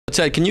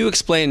Ted, can you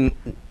explain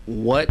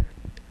what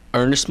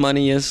earnest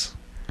money is,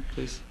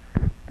 please?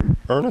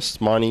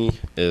 Earnest money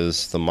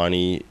is the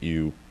money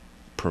you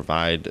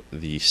provide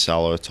the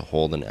seller to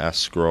hold in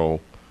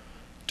escrow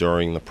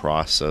during the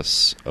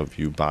process of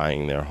you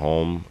buying their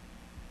home.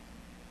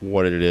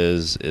 What it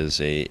is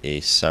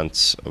a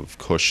sense of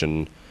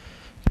cushion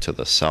to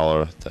the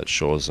seller that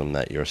shows them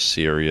that you're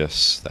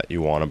serious, that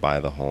you want to buy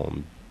the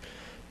home.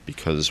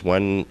 Because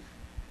when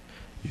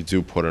you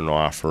do put an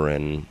offer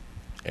in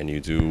and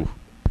you do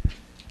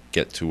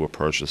get to a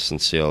purchase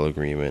and sale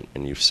agreement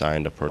and you've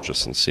signed a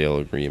purchase and sale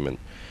agreement,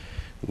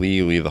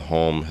 legally the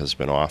home has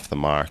been off the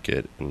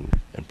market, and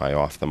by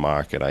off the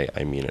market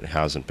I mean it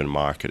hasn't been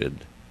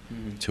marketed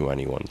to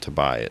anyone to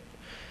buy it.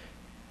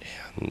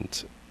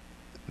 And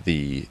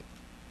the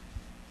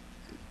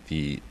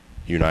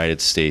United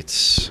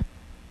States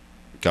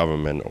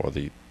government, or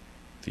the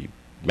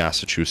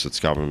Massachusetts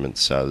government,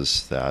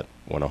 says that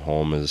when a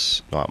home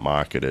is not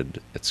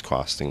marketed, it's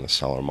costing the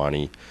seller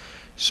money.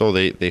 So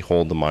they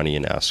hold the money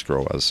in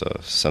escrow as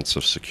a sense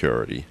of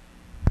security.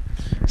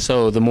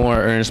 So the more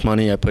earnest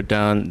money I put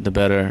down, the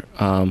better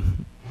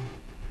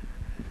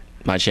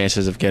my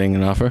chances of getting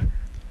an offer?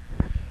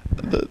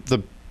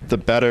 The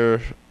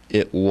better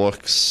it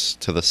looks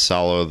to the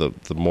seller,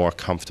 the more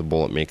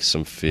comfortable it makes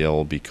them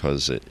feel,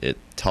 because it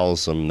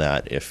tells them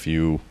that if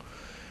you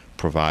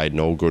provide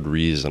no good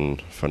reason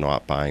for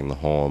not buying the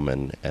home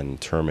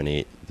and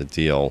terminate the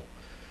deal,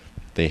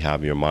 they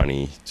have your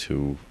money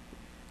to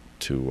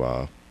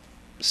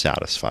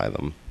satisfy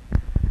them.